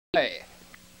Hey.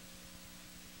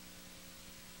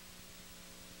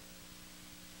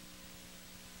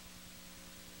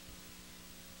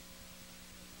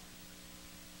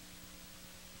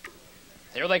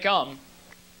 Here they come.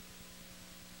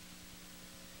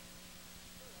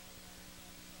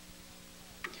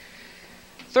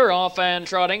 They're off and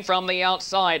trotting from the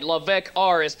outside. Lavic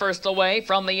R is first away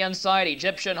from the inside.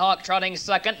 Egyptian Hawk trotting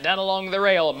second down along the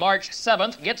rail. March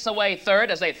 7th gets away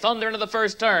third as they thunder into the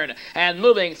first turn. And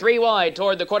moving three wide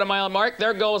toward the quarter-mile mark,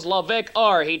 there goes Lavic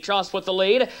R. He trots with the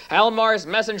lead. Almar's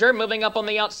Messenger moving up on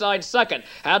the outside second.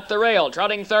 At the rail,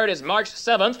 trotting third is March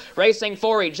 7th. Racing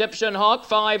for Egyptian Hawk,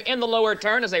 5 in the lower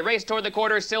turn as they race toward the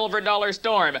quarter. Silver Dollar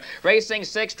Storm. Racing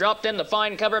 6 dropped into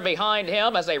fine cover behind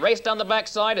him as they race down the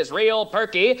backside is Real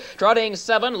Perky. Trotting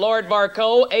 7, Lord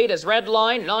Barco. 8 is Red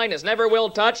Line. 9 is Never Will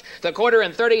Touch. The quarter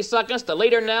in 30 seconds. The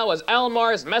leader now is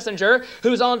Almar's Messenger,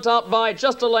 who's on top by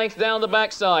just a length down the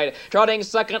backside. Trotting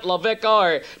second, Lavic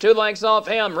R. 2 lengths off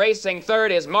him. Racing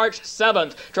third is March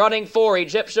 7th. Trotting 4,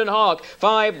 Egyptian Hawk.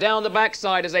 5 down the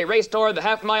backside as they race toward the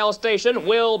half-mile station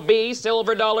will be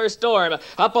Silver Dollar Storm.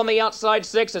 Up on the outside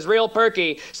 6 is Real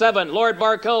Perky. 7, Lord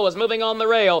Barco is moving on the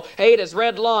rail. 8 is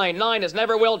Red Line. 9 is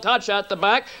Never Will Touch at the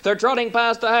back. They're trotting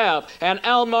past the half, and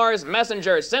Almar's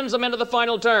Messenger sends them into the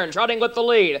final turn, trotting with the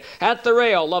lead. At the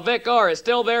rail, Lavic R is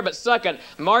still there but second.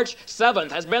 March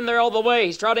 7th has been there all the way.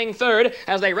 He's trotting third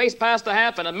as they race past the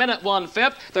half in a minute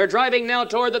 1/5. They're driving now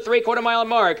toward the 3/4 mile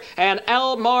mark, and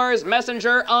Almar's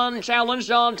Messenger unchallenged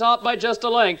on top by just a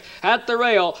length. At the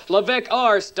rail, Lavic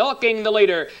R stalking the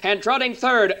leader and trotting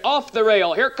third off the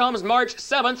rail. Here comes March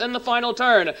 7th in the final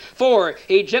turn. 4,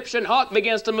 Egyptian Hawk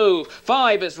begins to move.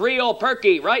 5 is Real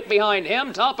Perky right behind him.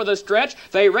 Top of the stretch,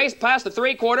 they race past the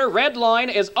 3/4. Red Line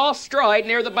is off stride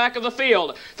near the back of the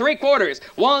field. 3/4,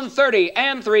 1:30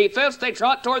 and 3/5. They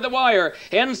trot toward the wire.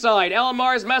 Inside,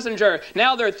 Almar's Messenger.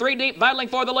 Now they're 3 deep battling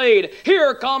for the lead.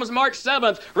 Here comes March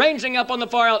 7th, ranging up on the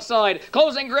far outside,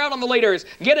 closing ground on the leaders,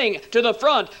 getting to the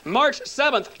front. March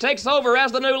 7th takes over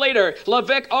as the new leader.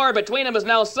 Lavic R between them is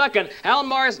now second.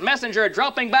 Almar's Messenger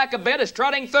dropping back a bit is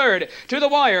trotting third. To the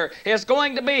wire is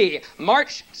going to be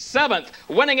March 7th,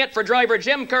 winning it for driver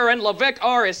Jim Curran. Lavic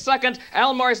R is second,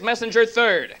 Almar's Messenger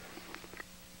third.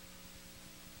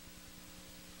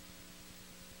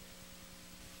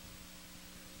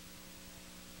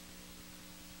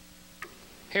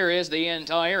 Here is the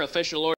entire official order.